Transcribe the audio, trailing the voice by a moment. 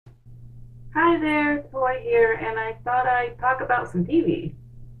Hi there, Toy here, and I thought I'd talk about some TV.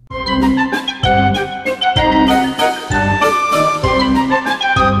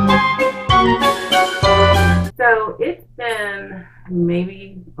 So it's been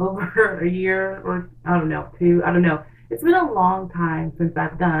maybe over a year or I don't know, two, I don't know. It's been a long time since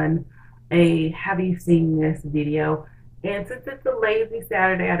I've done a have you seen this video. And since it's a lazy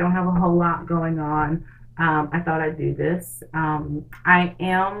Saturday, I don't have a whole lot going on. I thought I'd do this. I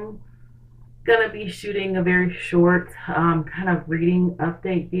am gonna be shooting a very short kind of reading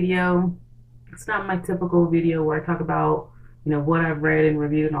update video. It's not my typical video where I talk about what I've read and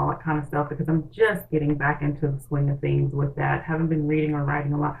reviewed and all that kind of stuff because I'm just getting back into the swing of things with that. Haven't been reading or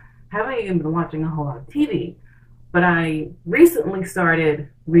writing a lot. Haven't even been watching a whole lot of TV. But I recently started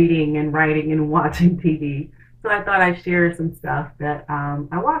reading and writing and watching TV. So I thought I'd share some stuff that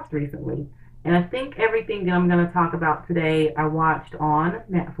I watched recently. And I think everything that I'm going to talk about today I watched on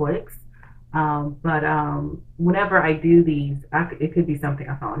Netflix. But whenever I do these, it could be something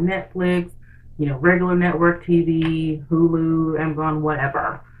I saw on Netflix, regular network TV, Hulu, Amazon,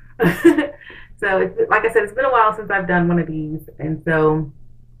 whatever. So it's, like I said, it's been a while since I've done one of these. And so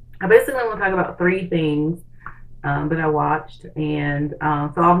I basically want to talk about three things that I watched. And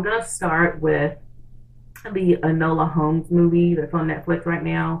so I'm going to start with the Enola Holmes movie that's on Netflix right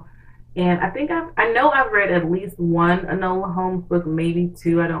now. And I know I've read at least one Enola Holmes book, maybe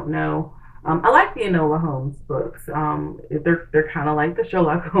two, I don't know. I like the Enola Holmes books. They're kind of like the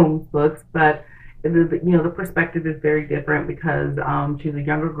Sherlock Holmes books, but the perspective is very different because she's a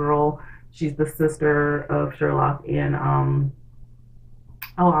younger girl. She's the sister of Sherlock, and I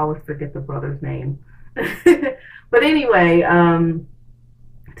always forget the brother's name. But anyway,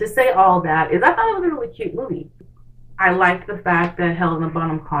 to say all that is, I thought it was a really cute movie. I liked the fact that Helena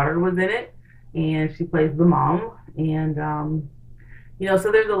Bonham Carter was in it, and she plays the mom, and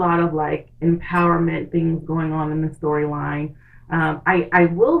so there's a lot of like empowerment things going on in the storyline. I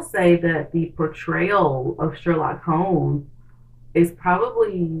will say that the portrayal of Sherlock Holmes is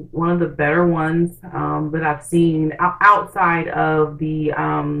probably one of the better ones that I've seen outside of the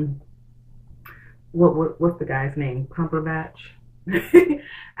what's the guy's name? Cumberbatch.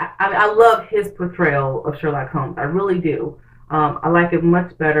 I love his portrayal of Sherlock Holmes. I really do. I like it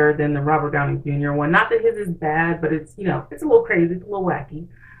much better than the Robert Downey Jr. one. Not that his is bad, but it's it's a little crazy, it's a little wacky.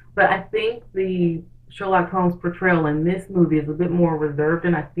 But I think the Sherlock Holmes portrayal in this movie is a bit more reserved,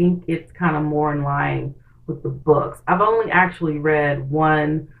 and I think it's kind of more in line with the books. I've only actually read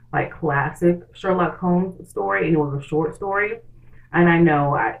one like classic Sherlock Holmes story, and it was a short story. And I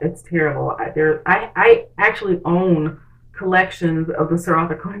know it's terrible. I actually own collections of the Sir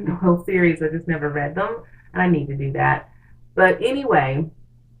Arthur Conan Doyle series. I just never read them, and I need to do that. But anyway,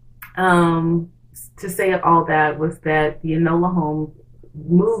 to say all that was that the Enola Holmes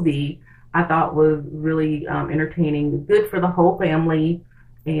movie I thought was really entertaining, good for the whole family,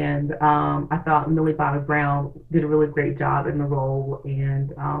 and I thought Millie Bobby Brown did a really great job in the role,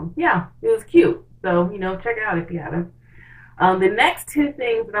 and yeah, it was cute. So check it out if you haven't. The next two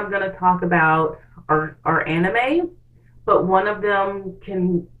things that I'm going to talk about are anime, but one of them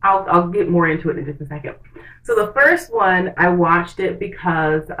I'll get more into it in just a second. So the first one, I watched it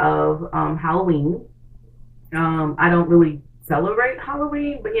because of Halloween. I don't really celebrate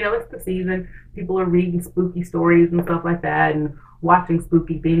Halloween, but it's the season. People are reading spooky stories and stuff like that, and watching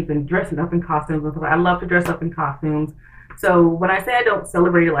spooky things and dressing up in costumes and stuff. I love to dress up in costumes. So when I say I don't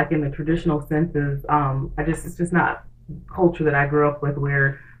celebrate it like in the traditional senses, it's just not culture that I grew up with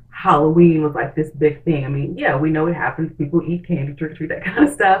where Halloween was like this big thing. I mean, yeah, we know it happens. People eat candy, trick or treat, that kind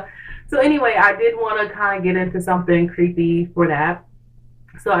of stuff. So anyway, I did want to kind of get into something creepy for that.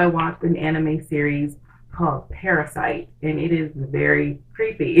 So I watched an anime series called Parasyte, and it is very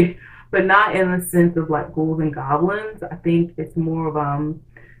creepy, but not in the sense of like ghouls and goblins. I think it's more of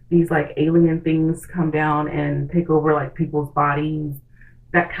these like alien things come down and take over like people's bodies,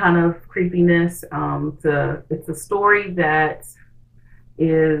 that kind of creepiness. It's a story that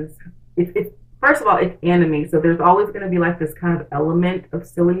is it's first of all, it's anime, so there's always going to be like this kind of element of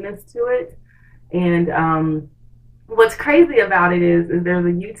silliness to it. And what's crazy about it is there's a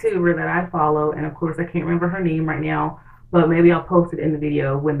YouTuber that I follow, and of course I can't remember her name right now, but maybe I'll post it in the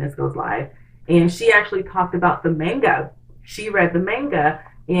video when this goes live. And she actually talked about the manga. She read the manga,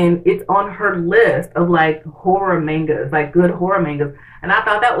 and it's on her list of like horror mangas, like good horror mangas. And I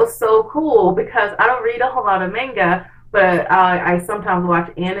thought that was so cool because I don't read a whole lot of manga, but I sometimes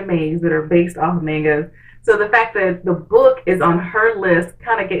watch animes that are based off of mangas. So the fact that the book is on her list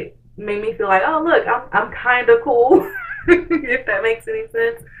kind of made me feel like, oh look, I'm kind of cool, if that makes any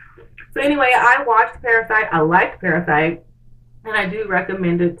sense. So anyway, I watched Parasyte. I liked Parasyte. And I do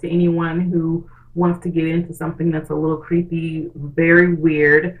recommend it to anyone who wants to get into something that's a little creepy, very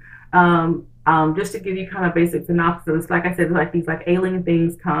weird. Just to give you kind of basic synopsis, like I said, like these like alien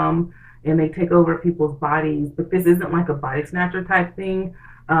things come and they take over people's bodies, but this isn't like a body snatcher type thing.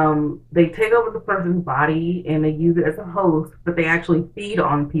 They take over the person's body and they use it as a host, but they actually feed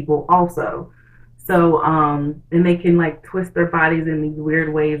on people also. So, and they can like twist their bodies in these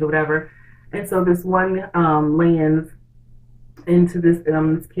weird ways or whatever. And so this one lands into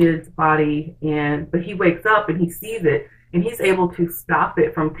this kid's body, and but he wakes up and he sees it, and he's able to stop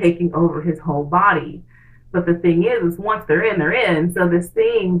it from taking over his whole body. But the thing is once they're in, they're in. So this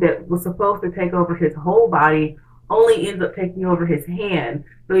thing that was supposed to take over his whole body only ends up taking over his hand.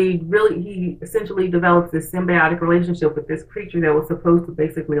 So he essentially develops this symbiotic relationship with this creature that was supposed to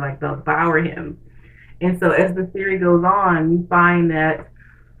basically like devour him. And so as the theory goes on, you find that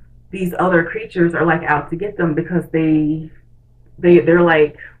these other creatures are like out to get them because they're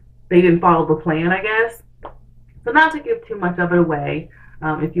like they didn't follow the plan, I guess. So not to give too much of it away,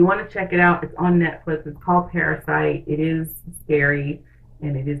 if you want to check it out, it's on Netflix. It's called Parasyte. It is scary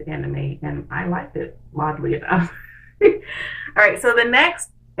and it is anime, and I liked it, oddly enough. All right, so the next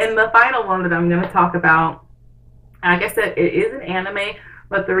and the final one that I'm going to talk about, like I said, it is an anime,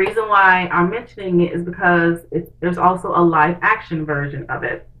 but the reason why I'm mentioning it is because there's also a live action version of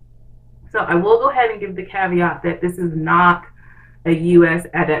it. So I will go ahead and give the caveat that this is not a US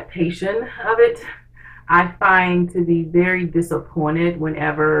adaptation of it. I find to be very disappointed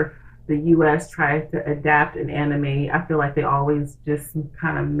whenever the US tries to adapt an anime. I feel like they always just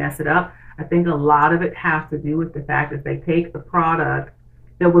kind of mess it up. I think a lot of it has to do with the fact that they take the product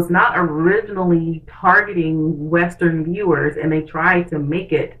that was not originally targeting Western viewers and they try to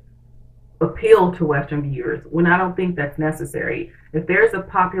make it appeal to Western viewers when I don't think that's necessary. If there's a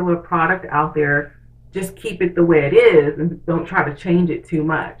popular product out there, just keep it the way it is and don't try to change it too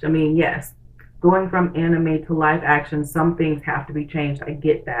much. I mean, yes, going from anime to live action, some things have to be changed. I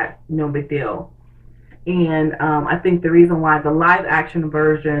get that, no big deal. And I think the reason why the live action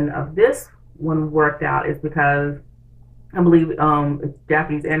version of this one worked out is because I believe it's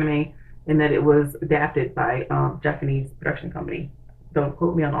Japanese anime and that it was adapted by Japanese production company. Don't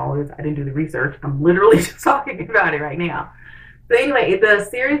quote me on all of this. I didn't do the research. I'm literally just talking about it right now. So anyway, the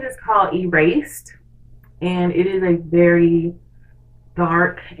series is called Erased, and it is a very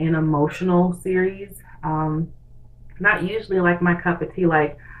dark and emotional series. Not usually like my cup of tea.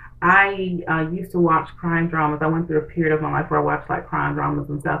 Like I used to watch crime dramas. I went through a period of my life where I watched like crime dramas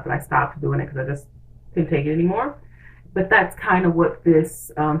and stuff, but I stopped doing it because I just couldn't take it anymore. But that's kind of what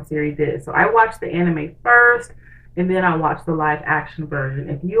this series is. So I watched the anime first, and then I watched the live action version.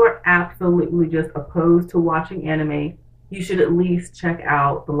 If you are absolutely just opposed to watching anime, you should at least check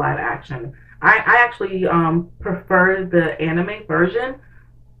out the live action. I actually prefer the anime version,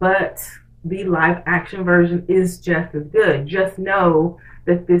 but the live action version is just as good. Just know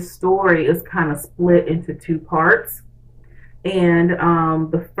that this story is kind of split into two parts. And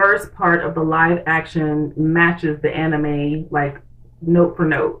the first part of the live action matches the anime like note for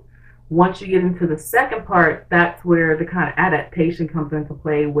note. Once you get into the second part, that's where the kind of adaptation comes into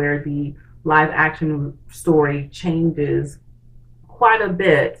play, where the live action story changes quite a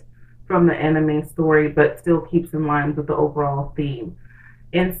bit from the anime story, but still keeps in line with the overall theme.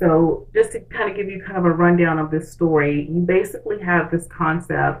 And so just to kind of give you kind of a rundown of this story, you basically have this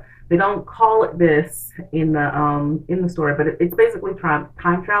concept. They don't call it this in the story, but it's basically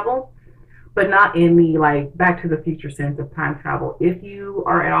time travel, but not in the like Back to the Future sense of time travel. If you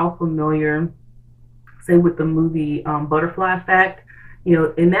are at all familiar, say with the movie Butterfly Effect, you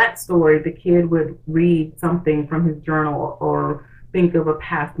know, in that story, the kid would read something from his journal or think of a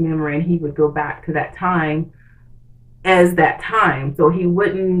past memory, and he would go back to that time as that time. So he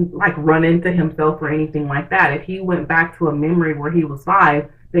wouldn't like run into himself or anything like that. If he went back to a memory where he was 5,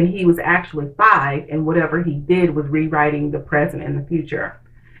 then he was actually 5, and whatever he did was rewriting the present and the future.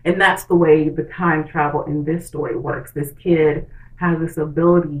 And that's the way the time travel in this story works. This kid has this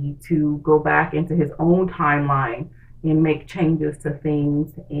ability to go back into his own timeline and make changes to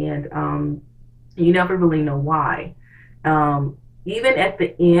things, and you never really know why. Even at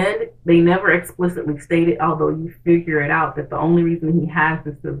the end, they never explicitly stated, although you figure it out, that the only reason he has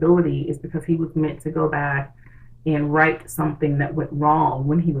this ability is because he was meant to go back and right something that went wrong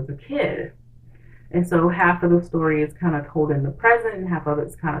when he was a kid. And so half of the story is kind of told in the present and half of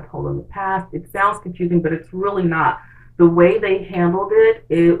it's kind of told in the past. It sounds confusing, but it's really not. The way they handled it,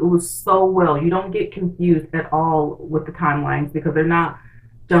 it was so well. You don't get confused at all with the timelines because they're not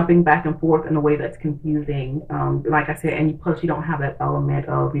jumping back and forth in a way that's confusing. Like I said, and plus you don't have that element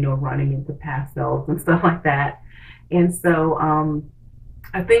of, you know, running into past selves and stuff like that. And so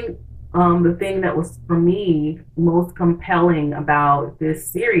I think the thing that was for me most compelling about this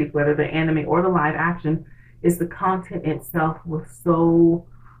series, whether the anime or the live action, is the content itself was so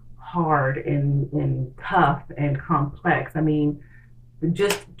hard and tough and complex. I mean,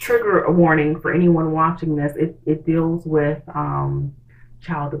 just trigger a warning for anyone watching this. It deals with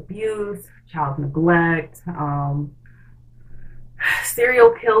child abuse, child neglect,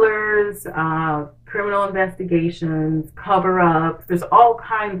 serial killers, criminal investigations, cover ups. There's all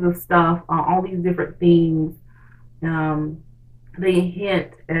kinds of stuff, all these different themes. Um, they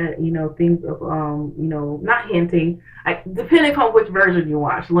hint at, things of, not hinting, depending on which version you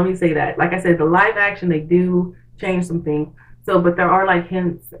watch. Let me say that. Like I said, the live action, they do change some things. So, but there are like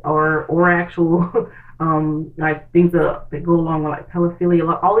hints or actual, like things that go along with like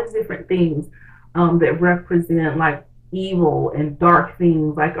pedophilia, all these different things, that represent like evil and dark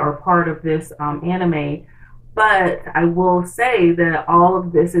things, like are part of this anime. But I will say that all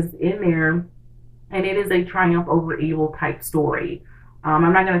of this is in there, and it is a triumph over evil type story.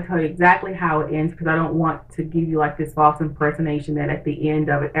 I'm not going to tell you exactly how it ends because I don't want to give you like this false impersonation that at the end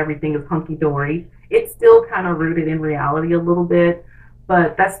of it everything is hunky dory. It's still kind of rooted in reality a little bit,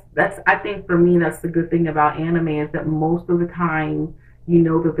 but that's I think for me that's the good thing about anime is that most of the time you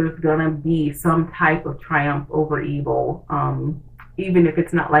know that there's gonna be some type of triumph over evil, even if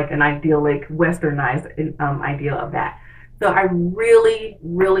it's not like an idyllic westernized idea of that. So I really,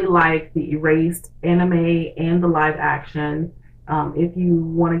 really like the erased anime and the live action. If you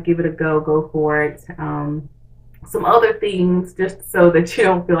want to give it a go, go for it. Some other things, just so that you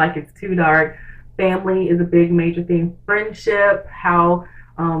don't feel like it's too dark. Family is a big major theme. Friendship, how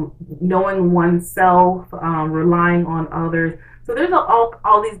knowing oneself, relying on others. So there's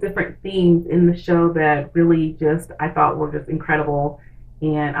all these different themes in the show that really just I thought were just incredible,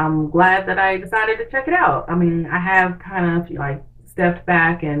 and I'm glad that I decided to check it out. I mean, I have kind of like stepped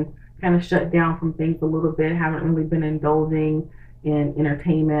back and kind of shut down from things a little bit. Haven't really been indulging in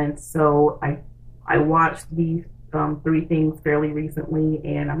entertainment, so I watched these three things fairly recently,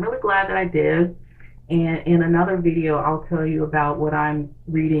 and I'm really glad that I did. And in another video, I'll tell you about what I'm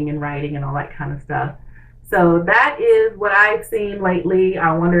reading and writing and all that kind of stuff. So that is what I've seen lately.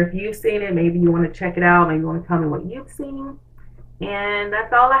 I wonder if you've seen it. Maybe you want to check it out. Maybe you want to tell me what you've seen. And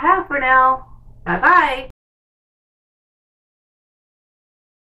that's all I have for now. Bye-bye.